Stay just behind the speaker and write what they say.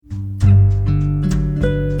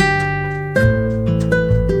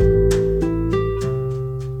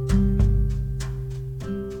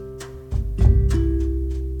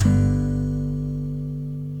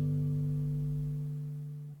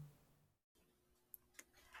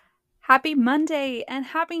Happy Monday and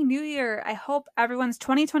Happy New Year. I hope everyone's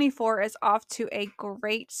 2024 is off to a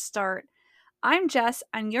great start. I'm Jess,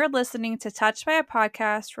 and you're listening to Touched by a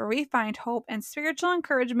Podcast, where we find hope and spiritual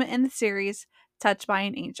encouragement in the series Touched by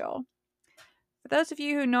an Angel. For those of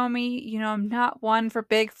you who know me, you know I'm not one for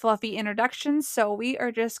big fluffy introductions, so we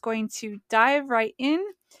are just going to dive right in.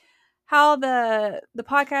 How the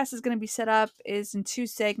podcast is going to be set up is in two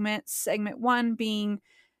segments. Segment one being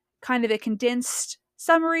kind of a condensed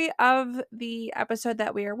summary of the episode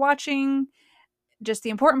that we are watching, just the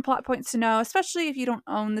important plot points to know, especially if you don't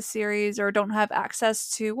own the series or don't have access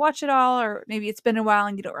to watch it all, or maybe it's been a while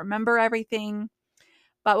and you don't remember everything.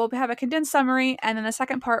 But we'll have a condensed summary, and then the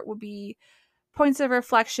second part will be points of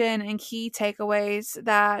reflection and key takeaways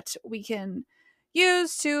that we can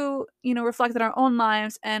use to, reflect on our own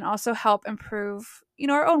lives and also help improve,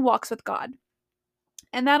 our own walks with God.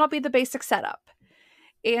 And that'll be the basic setup.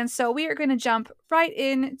 And so we are going to jump right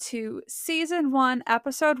into season 1,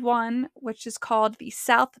 episode 1, which is called The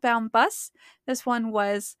Southbound Bus. This one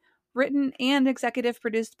was written and executive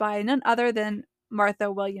produced by none other than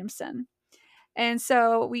Martha Williamson. And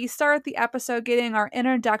so we start the episode getting our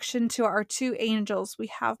introduction to our two angels.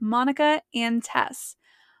 We have Monica and Tess.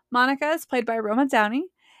 Monica is played by Roma Downey,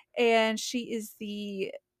 and she is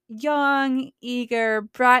the young, eager,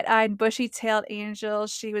 bright-eyed, bushy-tailed angel.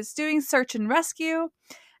 She was doing search and rescue,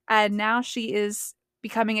 and now she is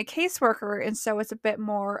becoming a caseworker, and so it's a bit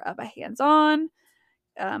more of a hands-on,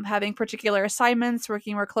 having particular assignments,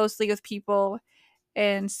 working more closely with people,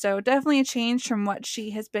 and so definitely a change from what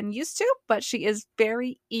she has been used to, but she is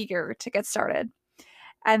very eager to get started.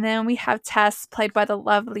 And then we have Tess, played by the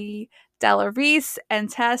lovely Della Reese, and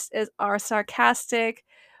Tess is our sarcastic,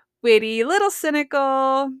 witty, little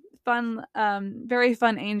cynical, fun, very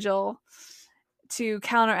fun angel to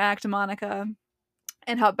counteract Monica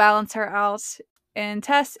and help balance her out. And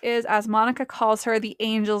Tess is, as Monica calls her, the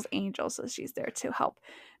angel's angel. So she's there to help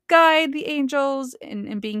guide the angels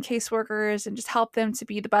in being caseworkers and just help them to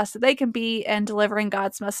be the best that they can be and delivering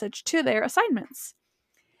God's message to their assignments.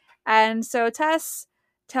 And so Tess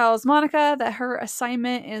tells Monica that her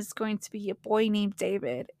assignment is going to be a boy named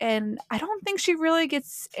David. And I don't think she really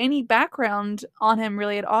gets any background on him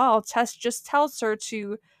really at all. Tess just tells her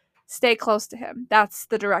to stay close to him. That's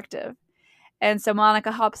the directive. And so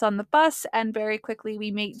Monica hops on the bus, and very quickly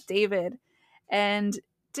we meet David. And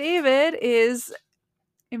David is,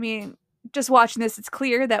 just watching this, it's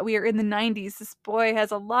clear that we are in the 90s. This boy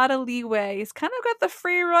has a lot of leeway. He's kind of got the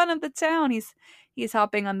free run of the town. He's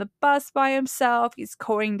hopping on the bus by himself. He's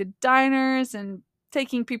going to diners and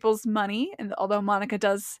taking people's money. And although Monica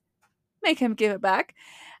does make him give it back.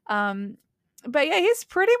 But yeah, he's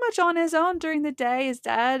pretty much on his own during the day. His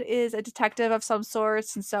dad is a detective of some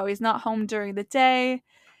sorts, and so he's not home during the day.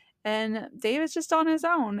 And David's just on his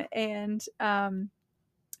own. And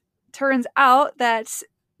turns out that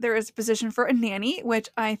there is a position for a nanny, which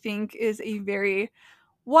I think is a very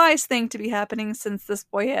wise thing to be happening since this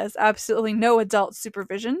boy has absolutely no adult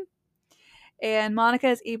supervision. And Monica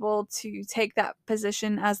is able to take that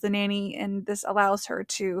position as the nanny, and this allows her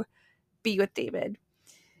to be with David.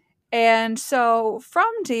 And so from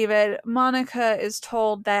David, Monica is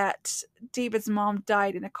told that David's mom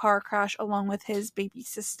died in a car crash along with his baby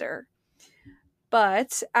sister.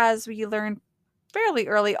 But as we learn fairly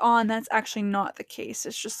early on, that's actually not the case.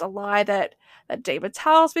 It's just a lie that David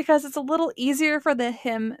tells because it's a little easier for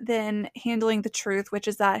him than handling the truth, which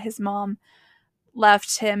is that his mom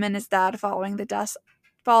left him and his dad following the death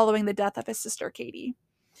of his sister Katie.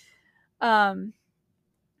 And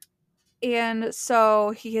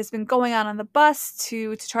so he has been going out on the bus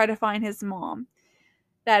to try to find his mom.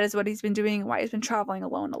 That is what he's been doing, why he's been traveling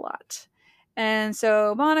alone a lot. And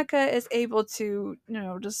so Monica is able to,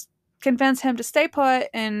 just convince him to stay put,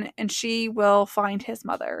 and she will find his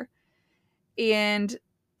mother. And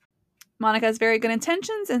Monica has very good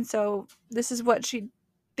intentions, and so this is what she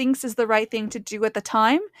thinks is the right thing to do at the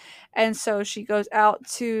time. And so she goes out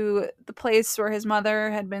to the place where his mother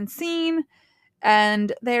had been seen,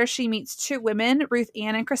 and there she meets two women, Ruth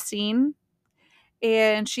Ann and Christine.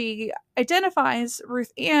 And she identifies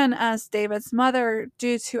Ruth Ann as David's mother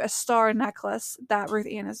due to a star necklace that Ruth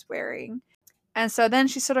Ann is wearing. And so then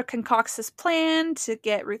she sort of concocts this plan to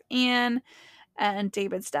get Ruth Ann and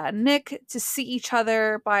David's dad, Nick, to see each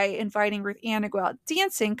other by inviting Ruth Ann to go out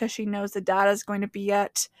dancing because she knows the dad is going to be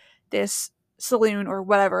at this saloon or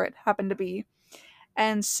whatever it happened to be.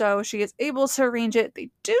 And so she is able to arrange it.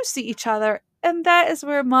 They do see each other. And that is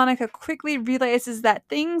where Monica quickly realizes that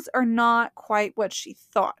things are not quite what she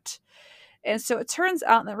thought. And so it turns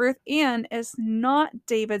out that Ruth Ann is not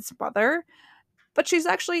David's mother, but she's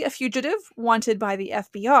actually a fugitive wanted by the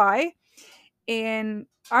FBI. And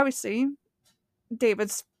obviously,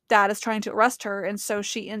 David's dad is trying to arrest her, and so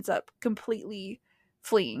she ends up completely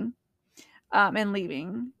fleeing and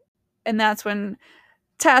leaving. And that's when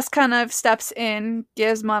Tess kind of steps in,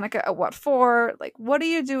 gives Monica a what for, like, what are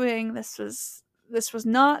you doing? This was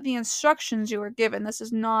not the instructions you were given. This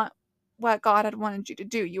is not what God had wanted you to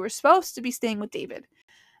do. You were supposed to be staying with David.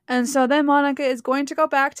 And so then Monica is going to go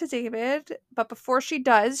back to David, but before she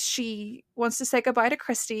does, she wants to say goodbye to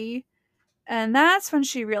Christy. And that's when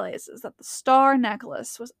she realizes that the star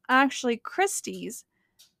necklace was actually Christy's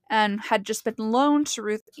and had just been loaned to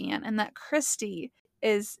Ruth Ann, and that Christy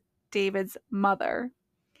is David's mother.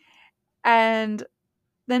 And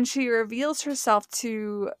then she reveals herself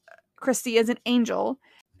to Christy as an angel.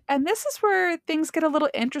 And this is where things get a little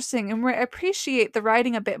interesting and where I appreciate the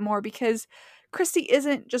writing a bit more, because Christy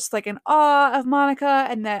isn't just like in awe of Monica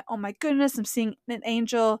and that, oh my goodness, I'm seeing an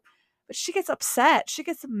angel. But she gets upset. She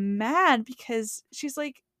gets mad because she's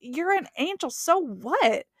like, you're an angel, so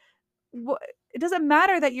what? It doesn't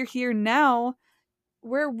matter that you're here now.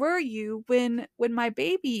 Where were you when my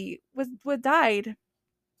baby was died?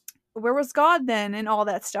 Where was God then, and all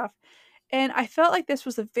that stuff? And I felt like this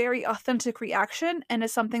was a very authentic reaction, and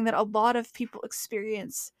is something that a lot of people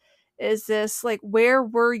experience, is this like, where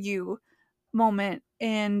were you moment?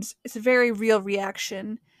 And it's a very real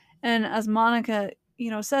reaction. And as Monica,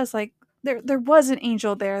 says, like, there was an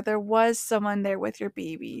angel there. There was someone there with your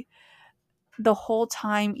baby the whole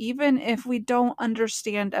time, even if we don't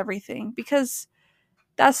understand everything, because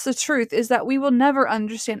that's the truth, is that we will never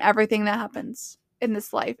understand everything that happens in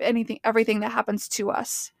this life, everything that happens to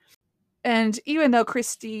us. And even though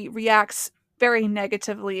Christy reacts very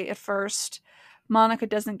negatively at first, Monica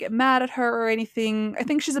doesn't get mad at her or anything. I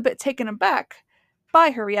think she's a bit taken aback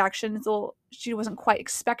by her reaction. She wasn't quite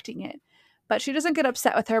expecting it. But she doesn't get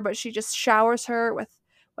upset with her, but she just showers her with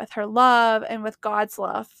her love and with God's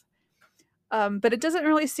love. But it doesn't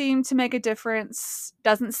really seem to make a difference.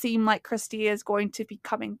 Doesn't seem like Christy is going to be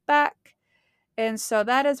coming back. And so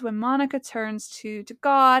that is when Monica turns to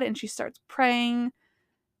God and she starts praying,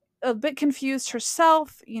 a bit confused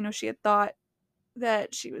herself. She had thought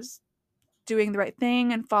that she was doing the right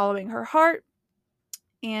thing and following her heart.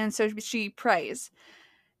 And so she prays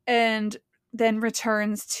and then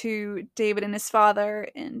returns to David and his father.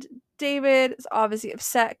 And David is obviously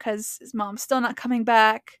upset because his mom's still not coming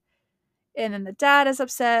back. And then the dad is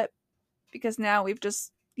upset because now we've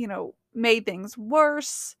just, made things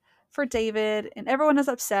worse for David, and everyone is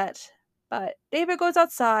upset. But David goes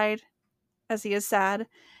outside as he is sad.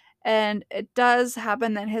 And it does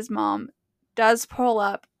happen that his mom does pull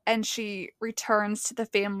up and she returns to the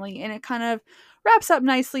family, and it kind of wraps up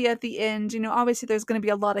nicely at the end. Obviously there's going to be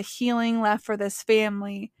a lot of healing left for this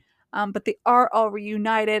family, but they are all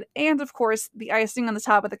reunited. And of course, the icing on the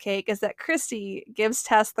top of the cake is that Christy gives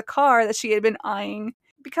Tess the car that she had been eyeing,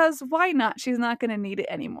 because why not? She's not going to need it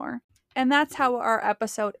anymore. And that's how our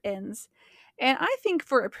episode ends. And I think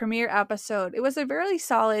for a premiere episode, it was a very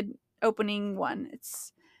solid opening one.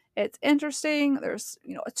 It's interesting. There's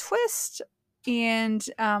a twist, and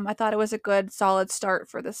I thought it was a good solid start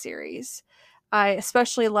for the series. I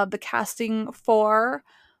especially love the casting for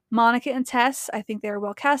Monica and Tess. I think they're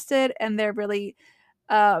well casted, and they're really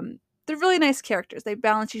nice characters. They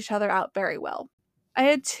balance each other out very well. I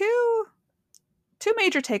had two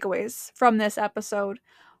major takeaways from this episode.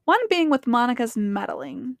 One being with Monica's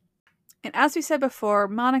meddling. And as we said before,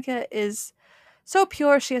 Monica is so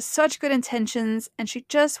pure, she has such good intentions, and she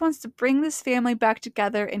just wants to bring this family back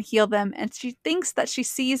together and heal them, and she thinks that she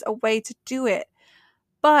sees a way to do it.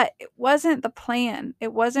 But it wasn't the plan.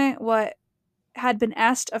 It wasn't what had been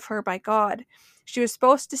asked of her by God. She was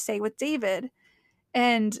supposed to stay with David,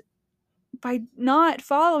 and by not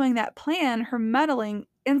following that plan, her meddling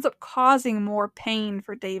ends up causing more pain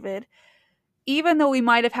for David. Even though we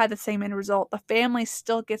might have had the same end result, the family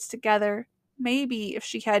still gets together. Maybe if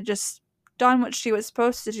she had just done what she was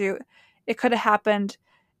supposed to do, it could have happened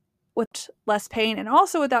with less pain, and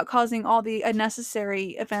also without causing all the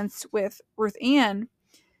unnecessary events with Ruth Ann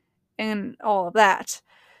and all of that.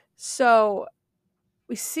 So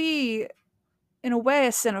we see, in a way,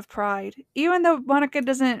 a sin of pride. Even though Monica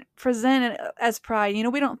doesn't present it as pride,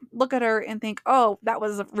 we don't look at her and think, oh, that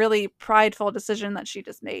was a really prideful decision that she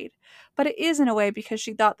just made. But it is in a way, because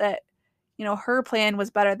she thought that, her plan was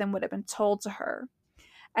better than what had been told to her.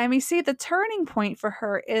 And we see the turning point for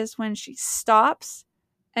her is when she stops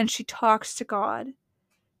and she talks to God.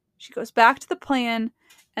 She goes back to the plan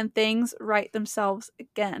and things right themselves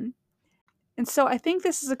again. And so I think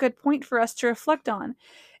this is a good point for us to reflect on,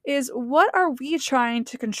 is what are we trying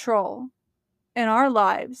to control? in our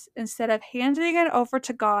lives instead of handing it over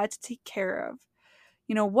to God to take care of?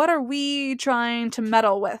 What are we trying to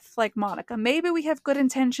meddle with, like Monica? Maybe we have good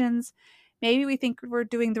intentions. Maybe we think we're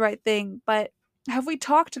doing the right thing, but have we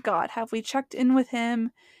talked to God? Have we checked in with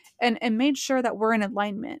Him and made sure that we're in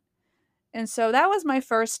alignment? And so that was my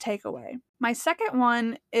first takeaway. My second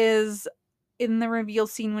one is in the reveal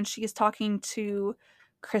scene when she is talking to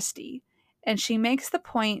Christy. And she makes the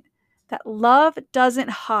point that love doesn't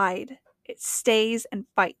hide, it stays and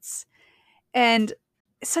fights. And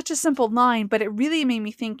it's such a simple line, but it really made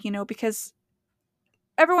me think, because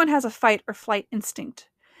everyone has a fight or flight instinct.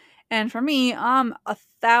 And for me, I'm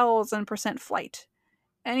 1,000% flight.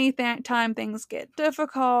 Anytime things get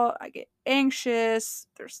difficult, I get anxious,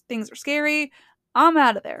 things are scary, I'm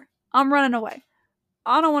out of there. I'm running away.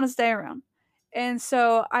 I don't want to stay around. And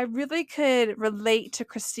so I really could relate to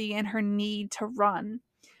Christy and her need to run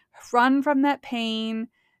from that pain,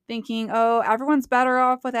 thinking, oh, everyone's better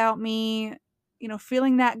off without me,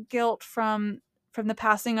 feeling that guilt from the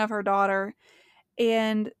passing of her daughter.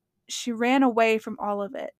 And she ran away from all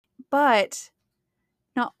of it. But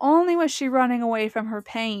not only was she running away from her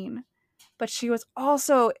pain, but she was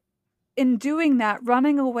also, in doing that,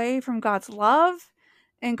 running away from God's love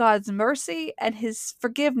and God's mercy and His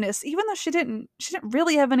forgiveness. Even though she didn't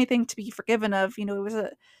really have anything to be forgiven of.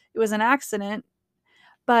 It was an accident,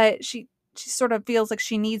 but she sort of feels like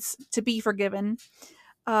she needs to be forgiven.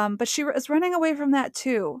 But she was running away from that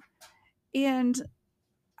too, and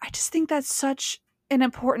I just think that's such an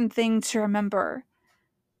important thing to remember.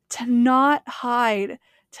 To not hide,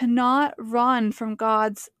 to not run from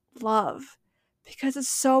God's love, because it's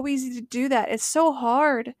so easy to do that. It's so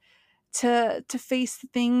hard to face the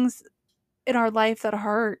things in our life that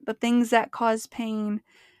hurt, the things that cause pain.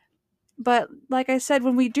 But like I said,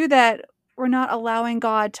 when we do that, we're not allowing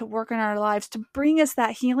God to work in our lives to bring us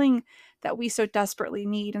that healing that we so desperately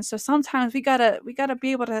need. And so sometimes we gotta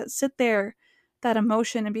be able to sit there, that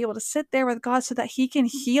emotion, and be able to sit there with God so that He can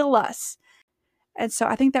heal us. And so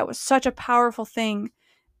I think that was such a powerful thing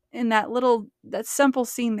in that simple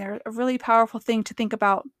scene there, a really powerful thing to think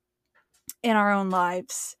about in our own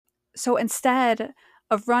lives. So instead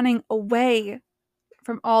of running away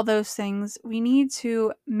from all those things, we need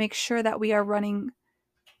to make sure that we are running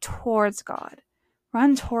towards God.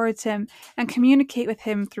 Run towards Him and communicate with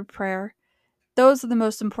Him through prayer. Those are the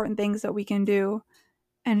most important things that we can do,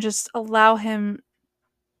 and just allow Him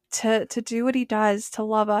to do what He does, to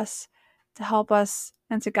love us, to help us,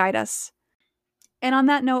 and to guide us. And on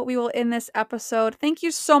that note, we will end this episode. Thank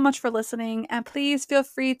you so much for listening, and please feel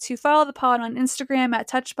free to follow the pod on Instagram at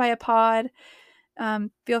touchedbyapod.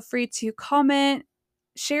 Feel free to comment,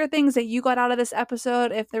 share things that you got out of this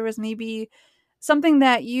episode. If there was maybe something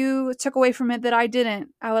that you took away from it that I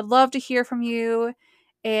didn't, I would love to hear from you.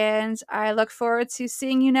 And I look forward to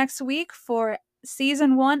seeing you next week for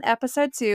season 1, episode 2.